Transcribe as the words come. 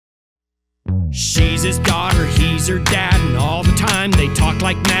She's his daughter, he's her dad, and all the time they talk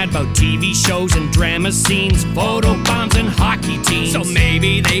like mad about TV shows and drama scenes, photo bombs and hockey teams. So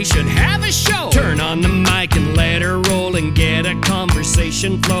maybe they should have a show. Turn on the mic and let her roll and get a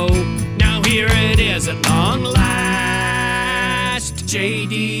conversation flow. Now here it is at long last,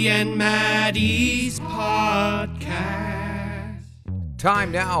 JD and Maddie's podcast.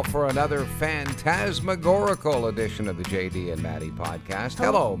 Time now for another phantasmagorical edition of the JD and Maddie podcast.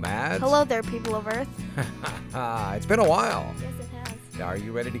 Hello, Mads. Hello there, people of Earth. It's been a while. Yes, it has. Now, are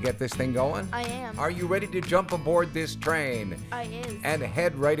you ready to get this thing going? I am. Are you ready to jump aboard this train I is. and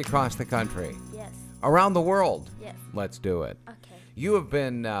head right across the country? Yes. Around the world? Yes. Let's do it. Okay. You have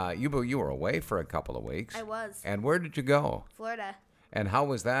been, you were away for a couple of weeks. I was. And where did you go? Florida. And how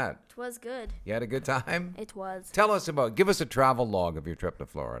was that? It was good. You had a good time? It was. Give us a travel log of your trip to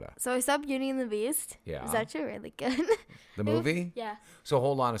Florida. So I saw Beauty and the Beast. Yeah. It was actually really good. The movie? Yeah. So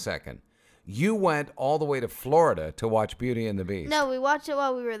hold on a second. You went all the way to Florida to watch Beauty and the Beast. No, we watched it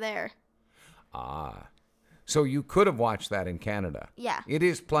while we were there. Ah. So you could have watched that in Canada. Yeah. It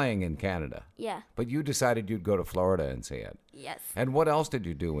is playing in Canada. Yeah. But you decided you'd go to Florida and see it. Yes. And what else did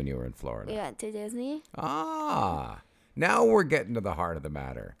you do when you were in Florida? We went to Disney. Ah. Now we're getting to the heart of the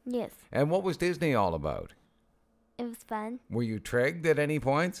matter. Yes. And what was Disney all about? It was fun. Were you trigged at any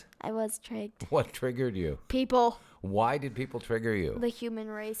points? I was tricked. What triggered you? People. Why did people trigger you? The human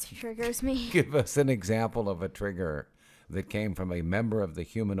race triggers me. Give us an example of a trigger that came from a member of the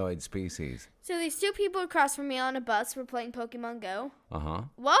humanoid species. So these two people across from me on a bus were playing Pokemon Go. Uh-huh.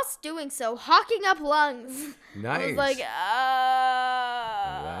 Whilst doing so, hawking up lungs. Nice. I was like,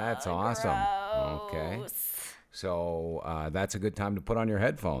 That's awesome. Okay. gross. So that's a good time to put on your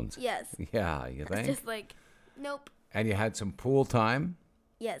headphones. Yes. Yeah, you It's think? just like, nope. And you had some pool time?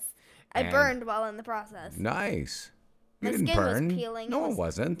 Yes. I And- burned while in the process. Nice. You My didn't skin was burn. peeling. No, It it was-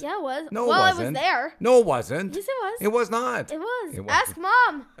 wasn't. Yeah, it was. No, well, it I wasn't. was there. No, it wasn't. Yes, it was. It was not. It was. It wasn't. Ask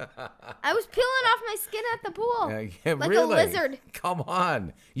Mom. I was peeling off my skin at the pool. Yeah, like really? a lizard. Come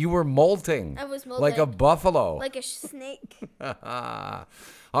on. You were molting. I was Like a molting. buffalo. Like a snake.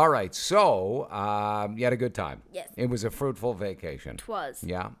 All right. So you had a good time. Yes. It was a fruitful vacation. Twas.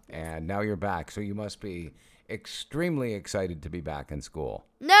 Yeah. And now you're back. So you must be extremely excited to be back in school.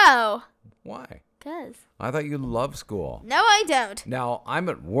 No. Why? 'Cause. I thought you loved school. No, I don't. Now, I'm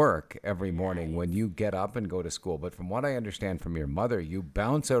at work every morning when you get up and go to school, but from what I understand from your mother, you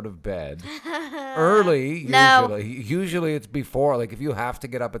bounce out of bed early. No. Usually it's before. Like if you have to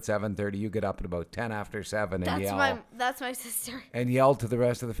get up at 7:30, you get up at about 10 after 7 and That's my sister. and yell to the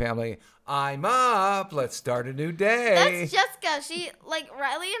rest of the family, "I'm up. Let's start a new day." That's Jessica.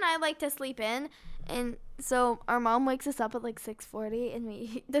 Riley and I like to sleep in, and so our mom wakes us up at like 6:40, and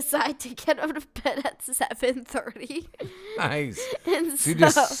we decide to get out of bed at 7:30. Nice. And So you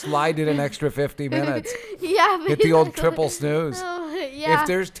just slide in an extra 50 minutes. Yeah. Get the old basically. triple snooze. Oh, yeah. If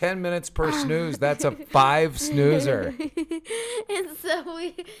there's 10 minutes per snooze, that's a 5 snoozer.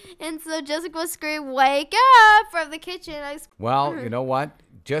 and so Jessica was screaming, "Wake up!" from the kitchen. Well, you know what?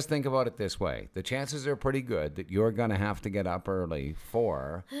 Just think about it this way. The chances are pretty good that you're going to have to get up early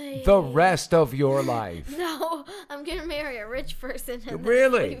for the rest of your life. No, I'm going to marry a rich person. And then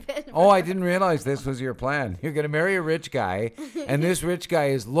Really? sleep in. Oh, I didn't realize this was your plan. You're going to marry a rich guy, and this rich guy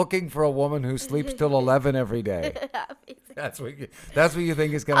is looking for a woman who sleeps till 11 every day. That's what you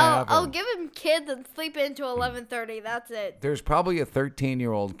think is going to happen. I'll give him kids and sleep into 11:30. That's it. There's probably a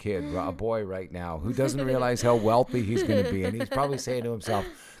 13-year-old kid, a boy right now, who doesn't realize how wealthy he's going to be, and he's probably saying to himself,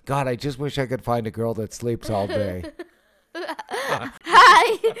 God, I just wish I could find a girl that sleeps all day.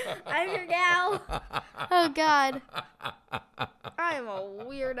 Hi, I'm your gal. Oh, God. I'm a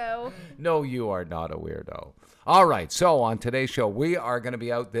weirdo. No, you are not a weirdo. All right, so on today's show, we are going to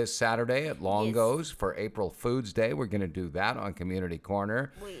be out this Saturday at Longo's for April Foods Day. We're going to do that on Community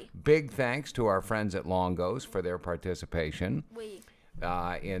Corner. Big thanks to our friends at Longo's for their participation.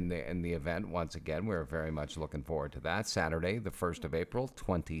 In the event. Once again, we're very much looking forward to that. Saturday, the 1st of April,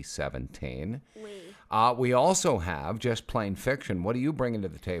 2017. We also have Just Plain Fiction. What are you bringing to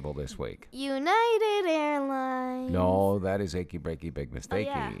the table this week? United Airlines. No, that is Achy Breaky Big Oh, Mistakey.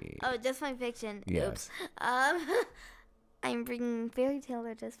 yeah. Oh, Just Plain Fiction. Yes. Oops. I'm bringing Fairy Tale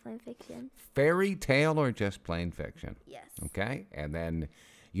or Just Plain Fiction. Fairy Tale or Just Plain Fiction? Yes. Okay. And then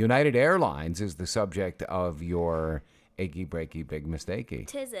United Airlines is the subject of your Achy Breaky Big Mistakey.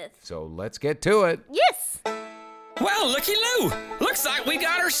 Tizeth. So let's get to it. Yes. Well, looky-loo. Looks like we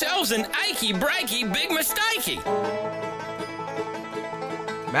got ourselves an achy breaky big mistakey.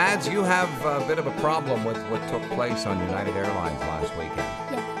 Mads, you have a bit of a problem with what took place on United Airlines last weekend.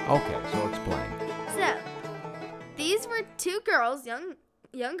 Yeah. Okay, so explain. So, these were two girls, young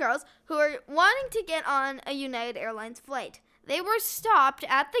young girls who were wanting to get on a United Airlines flight. They were stopped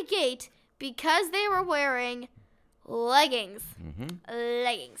at the gate because they were wearing leggings.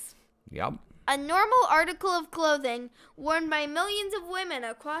 Leggings. Yep. A normal article of clothing worn by millions of women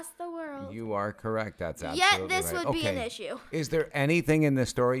across the world. You are correct. That's absolutely Yet this right. would be an issue. Is there anything in the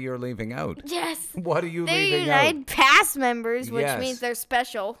story you're leaving out? Yes. What are you They're leaving United out? Pass members, which Yes. means they're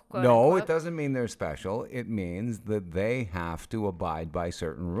special. Quote No, unquote. it doesn't mean they're special. It means that they have to abide by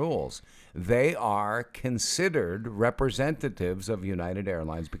certain rules. They are considered representatives of United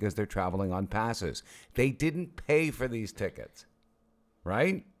Airlines because they're traveling on passes. They didn't pay for these tickets,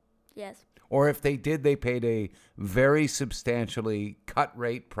 right? Yes. Or if they did, they paid a very substantially cut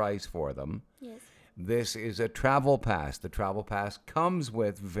rate price for them. Yes. This is a travel pass. The travel pass comes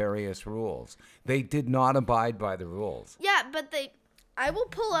with various rules. They did not abide by the rules. Yeah, but I will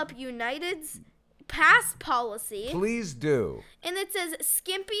pull up United's pass policy, Please do. and it says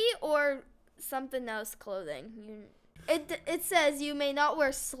skimpy or something else clothing. It says you may not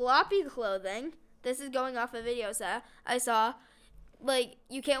wear sloppy clothing. This is going off a video I saw.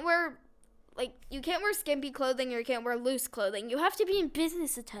 You can't wear skimpy clothing or you can't wear loose clothing. You have to be in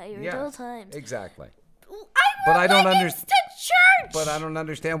business attire at all times. Exactly. But I don't understand. To church. But I don't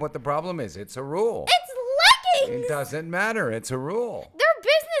understand what the problem is. It's a rule. It's leggings. It doesn't matter. It's a rule. Their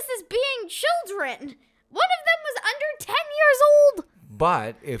business is being children. One of them was under 10 years old.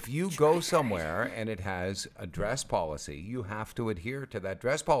 But if you go somewhere and it has a dress policy, you have to adhere to that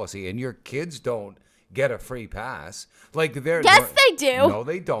dress policy. And your kids don't get a free pass. Yes, they do. No,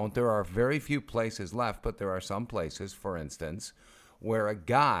 they don't. There are very few places left, but there are some places, for instance, where a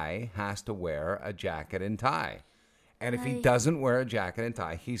guy has to wear a jacket and tie. And if he doesn't wear a jacket and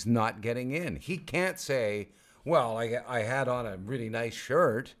tie, he's not getting in. He can't say, well, I had on a really nice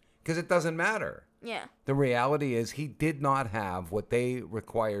shirt, because it doesn't matter. Yeah. The reality is he did not have what they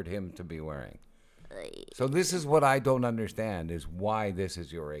required him to be wearing. So this is what I don't understand, is why this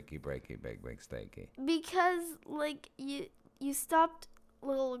is your achy breaky big steaky. Because you stopped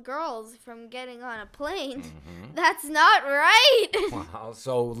little girls from getting on a plane. Mm-hmm. That's not right. Wow.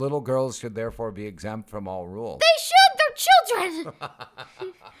 So little girls should therefore be exempt from all rules. They should. They're children.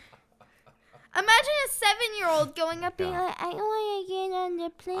 Imagine a 7-year-old going up being like, I want to get on the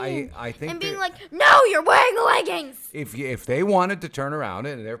plane. I think and being that like, no, you're wearing leggings. if they wanted to turn around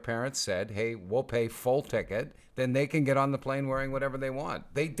and their parents said, hey, we'll pay full ticket, then they can get on the plane wearing whatever they want.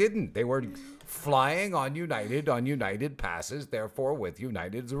 They didn't. They were flying on United passes, therefore with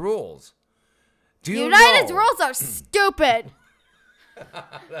United's rules. Do you United's know? rules are stupid.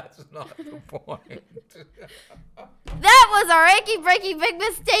 That's not the point. That was our achy breaky big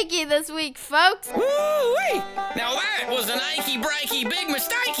mistakey this week, folks. Woo-wee! Now that was an achy breaky big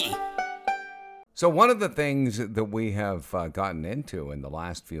mistakey. So one of the things that we have gotten into in the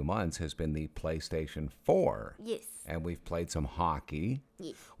last few months has been the PlayStation 4. Yes. And we've played some hockey.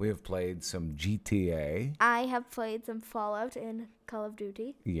 Yes. We have played some GTA. I have played some Fallout and Call of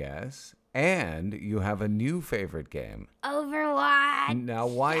Duty. Yes. And you have a new favorite game. Overwatch. Now,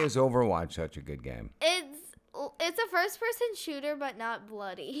 why is Overwatch such a good game? It's a first-person shooter, but not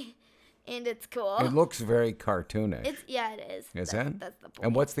bloody, and it's cool. It looks very cartoonish. It is. Is it? That's the point.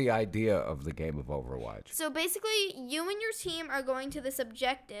 And what's the idea of the game of Overwatch? So basically, you and your team are going to this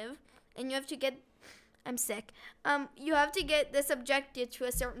objective, and you have to get. I'm sick. You have to get this objective to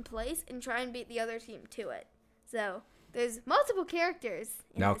a certain place and try and beat the other team to it. So there's multiple characters.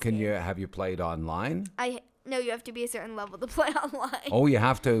 Now, have you played online? No, you have to be a certain level to play online. Oh, you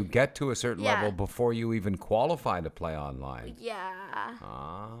have to get to a certain Yeah. level before you even qualify to play online. Yeah.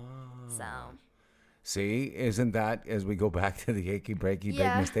 Ah. So. See, isn't that, as we go back to the achy breaky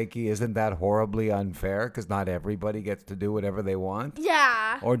Yeah. big mistakey, isn't that horribly unfair? Because not everybody gets to do whatever they want?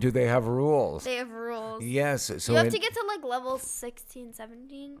 Yeah. Or do they have rules? They have rules. Yes. So You have to get to level 16,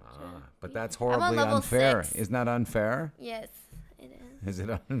 17. but that's I'm on horribly level unfair. 6. Isn't that unfair? Yes, it is. Is it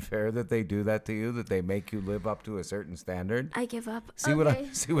unfair that they do that to you? That they make you live up to a certain standard? I give up. See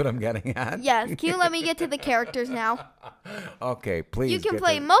what I'm getting at? Yes, can you let me get to the characters now? Okay, please. You can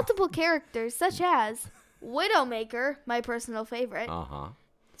play multiple characters, such as Widowmaker, my personal favorite. Uh-huh.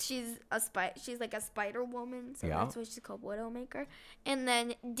 She's like a Spider Woman, so Yeah. that's why she's called Widowmaker. And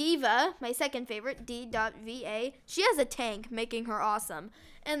then Diva, my second favorite, D.Va. She has a tank, making her awesome.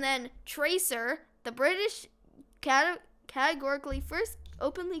 And then Tracer, the British categorically first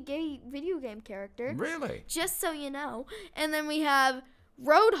openly gay video game character. Really? Just so you know. And then we have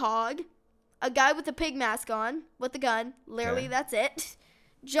Roadhog, a guy with a pig mask on, with a gun. Literally, Okay. that's it.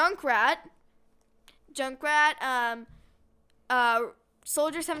 Junkrat,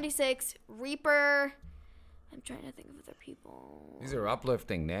 Soldier 76, Reaper. I'm trying to think of other people. These are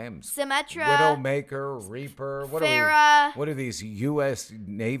uplifting names. Symmetra. Widowmaker, Reaper. Farrah. What are these U.S.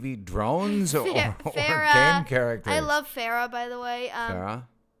 Navy drones or Farrah. game characters? I love Farrah, by the way. Farrah.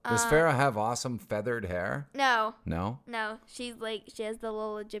 Does Farrah have awesome feathered hair? No. No. She has the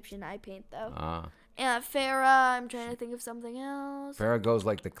little Egyptian eye paint though. Ah. Farrah. I'm trying to think of something else. Farrah goes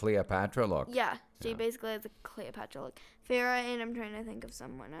like the Cleopatra look. Yeah, she basically has a Cleopatra look. Farrah, and I'm trying to think of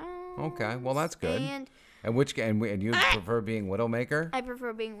someone else. Okay, well that's good. And And you prefer being Widowmaker? I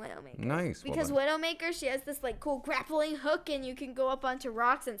prefer being Widowmaker. Nice. Because Widowmaker, she has this like cool grappling hook, and you can go up onto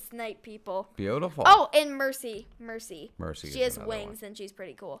rocks and snipe people. Beautiful. Oh, and Mercy. Mercy She is has another wings, one. and she's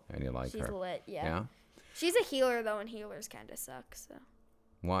pretty cool. And you like she's her? She's lit, yeah. Yeah. She's a healer though, and healers kind of suck. So.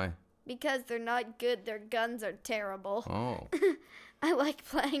 Why? Because they're not good. Their guns are terrible. Oh. I like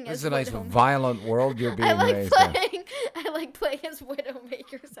playing This as is a nice Widowmaker. violent world you're being raised in. I like playing as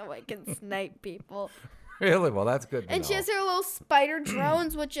Widowmaker so I can snipe people. Really? Well, that's good to And know. she has her little spider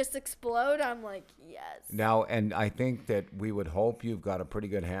drones which just explode. I'm like, yes. Now, and I think that we would hope you've got a pretty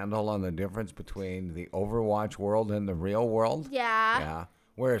good handle on the difference between the Overwatch world and the real world. Yeah. Yeah.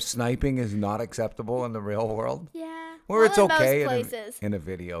 Where sniping is not acceptable in the real world. Yeah. Where it's in most okay places. in a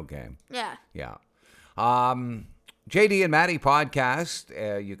video game. Yeah. Yeah. JD and Maddie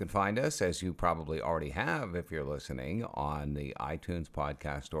podcast. You can find us, as you probably already have if you're listening, on the iTunes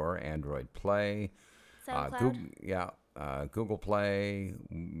podcast store, Android Play, Google Play,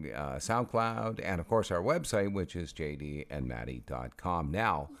 SoundCloud, and of course our website, which is jdandmaddie.com.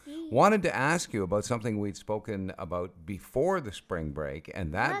 Now, wanted to ask you about something we'd spoken about before the spring break,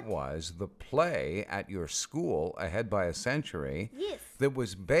 and that was the play at your school, Ahead by a Century, that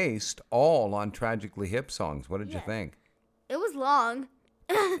was based all on Tragically Hip songs. What did you think? It was long.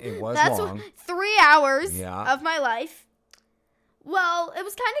 It was That's long. 3 hours Yeah. of my life. Well, it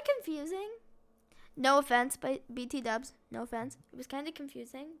was kind of confusing. No offense, but BT Dubs. No offense. It was kind of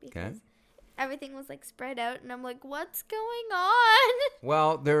confusing because everything was like spread out, and I'm like, what's going on?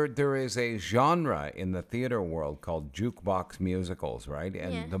 Well, there is a genre in the theater world called jukebox musicals, right?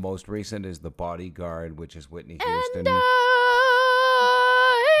 And the most recent is The Bodyguard, which is Whitney Houston. And I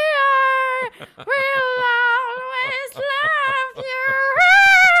will always love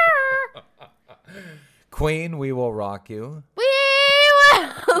you. Queen, We Will Rock You. We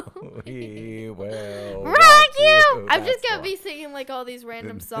will We will rock you. I'm That's just the gonna one. be singing like all these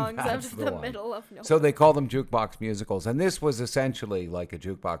random songs out That's of the the one. middle of nowhere. So they call them jukebox musicals, and this was essentially like a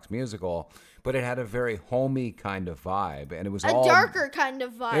jukebox musical, but it had a very homey kind of vibe, and it was a all darker kind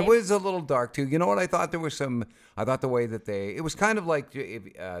of vibe. It was a little dark too. You know what I thought? There was some. I thought the way that it was kind of like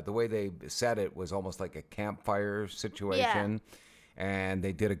the way they said it was almost like a campfire situation. And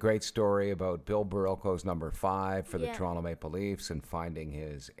they did a great story about Bill Barilko's number 5 for the Toronto Maple Leafs and finding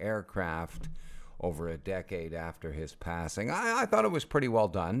his aircraft over a decade after his passing. I thought it was pretty well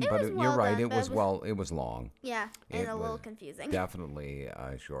done, but was you're well right. done, it but it was long. Yeah, and It a little was confusing. Definitely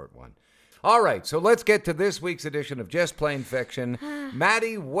a short one. All right, so let's get to this week's edition of Just Plain Fiction.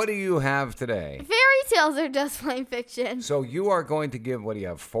 Maddie, what do you have today? Fairy tales are just plain fiction. So you are going to give, what do you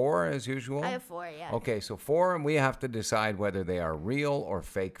have, 4 as usual? I have 4, yeah. Okay, so 4, and we have to decide whether they are real or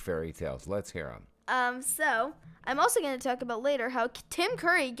fake fairy tales. Let's hear them. So I'm also going to talk about later how Tim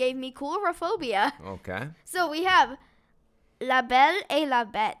Curry gave me coulrophobia. Okay. So we have La Belle et la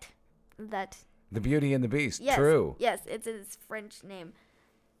Bête. The Beauty and the Beast. Yes, True. Yes, it's its French name.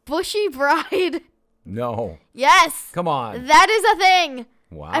 Bushy Bride. No. Yes. Come on. That is a thing.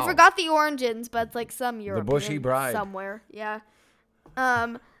 Wow. I forgot the origins, but it's like some European Bushy Bride. somewhere. Yeah.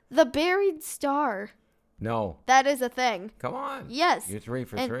 The Buried Star. No. That is a thing. Come on. Yes. You're 3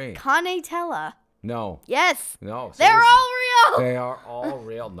 for and 3. Conatella. No. Yes. No. They're Seriously. all real. They are all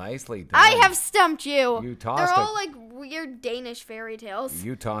real. Nicely done. I have stumped you. You tossed They're it. all like weird Danish fairy tales.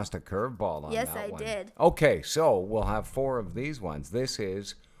 You tossed a curveball on Yes, that I one. did. Okay, so we'll have 4 of these ones. This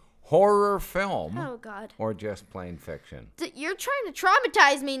is horror film Oh, God. or just plain fiction. You're trying to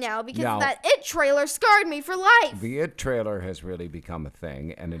traumatize me now because No. that It trailer scarred me for life. The It trailer has really become a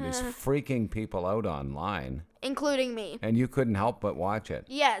thing, and it is freaking people out online, Including me. and you couldn't help but watch it.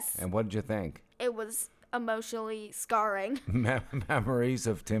 Yes. And what did you think? It was emotionally scarring. Memories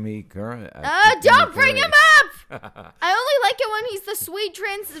of Timmy Curran. Don't bring him up! I only like it when he's the sweet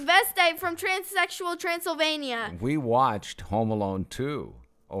transvestite from Transsexual Transylvania. We watched Home Alone 2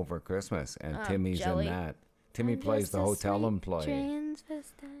 over Christmas, and Timmy's jelly. in that. Timmy plays the hotel employee.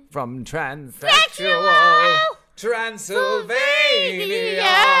 Transvestite. From Transsexual Transylvania.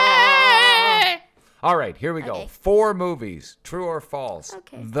 All right, here we go. Okay. 4 movies. True or false?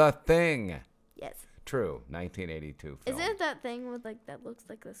 Okay. The Thing. Yes. True. 1982 film. Isn't it that thing with like that looks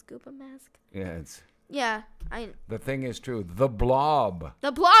like the scuba mask? Yeah, it's Yeah, The thing is true. The Blob.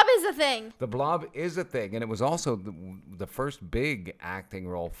 The Blob is a thing. The Blob is a thing, and it was also the first big acting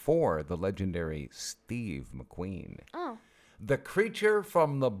role for the legendary Steve McQueen. Oh, The Creature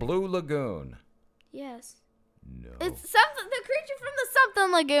from the Blue Lagoon. yes. No. It's something. The Creature from the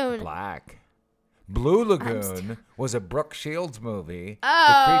Something Lagoon. Black. Blue Lagoon was a Brooke Shields movie. Oh.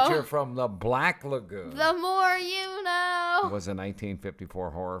 The Creature from the Black Lagoon The more you know. was a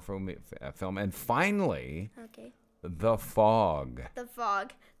 1954 horror film. And finally, Okay. The Fog. The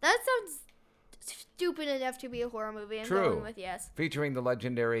Fog. That sounds stupid enough to be a horror movie. I'm True. going with yes. Featuring the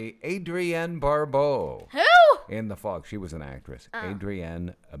legendary Adrienne Barbeau. Who? In The Fog. She was an actress.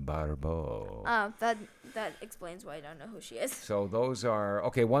 Adrienne Barbeau. Oh, that explains why I don't know who she is. So those are...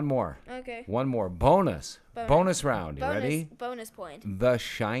 Okay, one more. Okay. One more. Bonus. Bonus round. You ready? Bonus point. The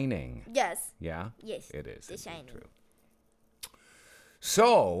Shining. Yes. Yeah? Yes. It is. The It's Shining. True.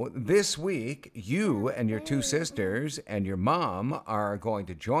 So this week, you and your two sisters and your mom are going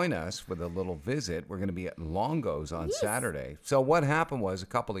to join us with a little visit. We're going to be at Longo's on Saturday. So what happened was a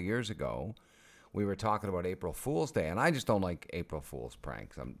couple of years ago, we were talking about April Fool's Day, and I just don't like April Fool's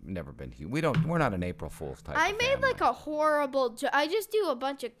pranks. I've never been huge. We're not an April Fool's type. I of made family. like a horrible I just do a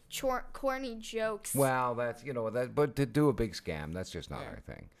bunch of corny jokes. Well, that's but to do a big scam, that's just not our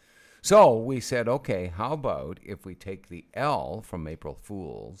thing. So we said, okay, how about if we take the L from April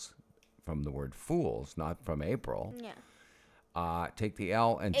Fools, from the word fools, not from April, Yeah. take the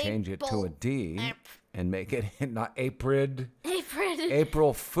L and change it to a April. D and make it not Aprid, April.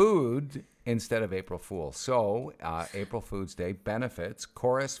 April Food instead of April Fool. So April Foods Day benefits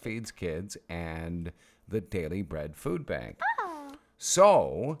Chorus Feeds Kids and the Daily Bread Food Bank. Oh.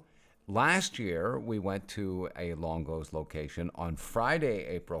 So last year, we went to a Longo's location on Friday,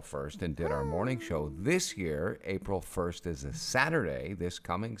 April 1st, and did our morning show. This year, April 1st is a Saturday, this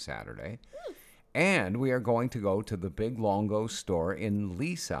coming Saturday. And we are going to go to the big Longo's store in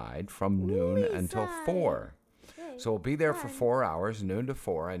Leaside from noon until 4. So we'll be there for 4 hours, noon to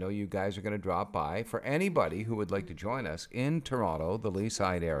 4. I know you guys are going to drop by. For anybody who would like to join us in Toronto, the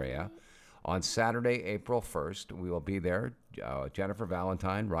Leaside area, on Saturday, April 1st, we will be there. Jennifer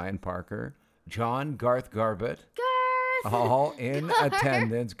Valentine, Ryan Parker, John Garth Garbett, Garth. all in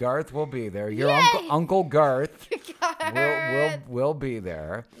attendance. Garth will be there. Your Yay! Uncle Garth Garth. will be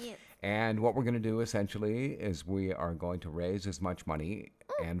there. Yeah. And what we're going to do essentially is we are going to raise as much money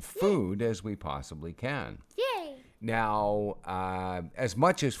and food as we possibly can. Yay. Now, as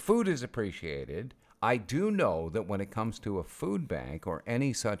much as food is appreciated, I do know that when it comes to a food bank or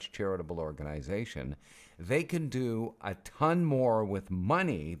any such charitable organization, they can do a ton more with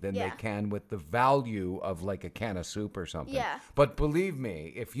money than they Yeah. can with the value of like a can of soup or something. Yeah. But believe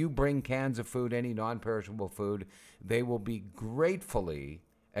me, if you bring cans of food, any non-perishable food, they will be gratefully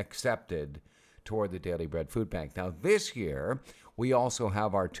accepted toward the Daily Bread Food Bank. Now, this year, we also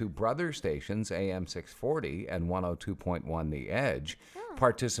have our two brother stations, AM 640 and 102.1 The Edge,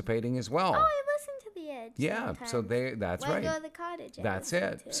 participating as well. Oh, I listen to The Edge. Yeah, so that's when right. I go to the cottage. I That's listen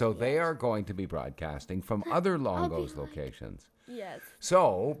it. to So The they Edge. are going to be broadcasting from other Longo's like- locations. Yes.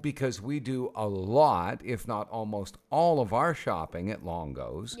 So, because we do a lot, if not almost all of our shopping at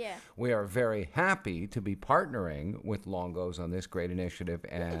Longo's, Yeah. we are very happy to be partnering with Longo's on this great initiative,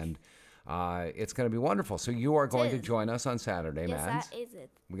 and it's going to be wonderful. So you are going to is. join us on Saturday, Yes, Mads. that is it.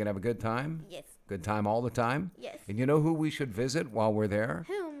 We're going to have a good time? Yes. Good time all the time? Yes. And you know who we should visit while we're there?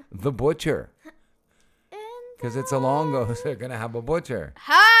 Whom? The butcher. And Because it's a Longo's, they're going to have a butcher.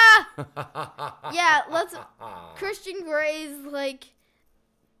 Ha! Yeah, let's Christian Gray's like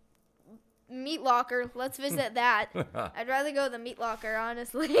meat locker. Let's visit that. I'd rather go to the meat locker,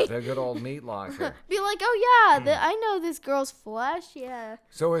 honestly. The good old meat locker. Be like, oh yeah, I know this girl's flesh. Yeah.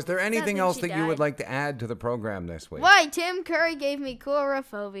 So is there anything think else she that you would died. like to add to the program this week? Why? Tim Curry gave me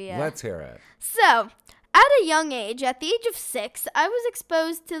coulrophobia. Let's hear it. So, at a young age, at the age of 6, I was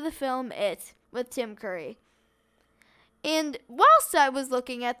exposed to the film It with Tim Curry. And whilst I was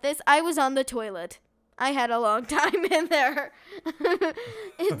looking at this, I was on the toilet. I had a long time in there.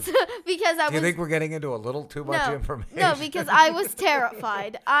 It's because I Do you was think we're getting into a little too much information? No, because I was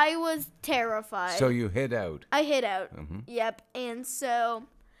terrified. I was terrified. So you hid out. I hid out. Yep. And so,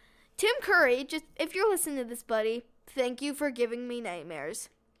 Tim Curry, just if you're listening to this, buddy, thank you for giving me nightmares.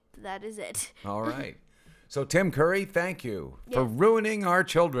 That is it. All right. So Tim Curry, thank you for Yes. ruining our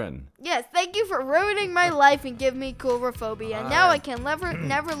children. Yes, thank you for ruining my life and give me coulrophobia. Now I can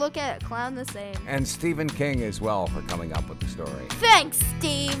never look at a clown the same. And Stephen King as well for coming up with the story. Thanks,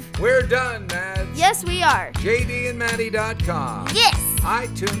 Steve. We're done, Mads. Yes, we are. JDandMaddie.com. Yes.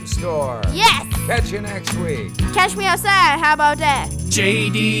 iTunes Store. Yes! Catch you next week. Catch me outside. How about that?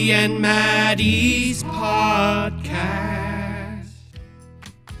 JD and Maddie's podcast.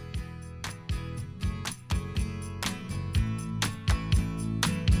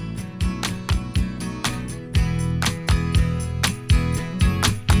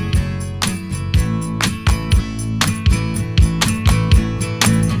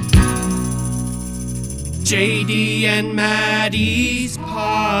 JD and Maddie's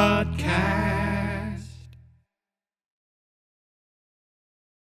podcast.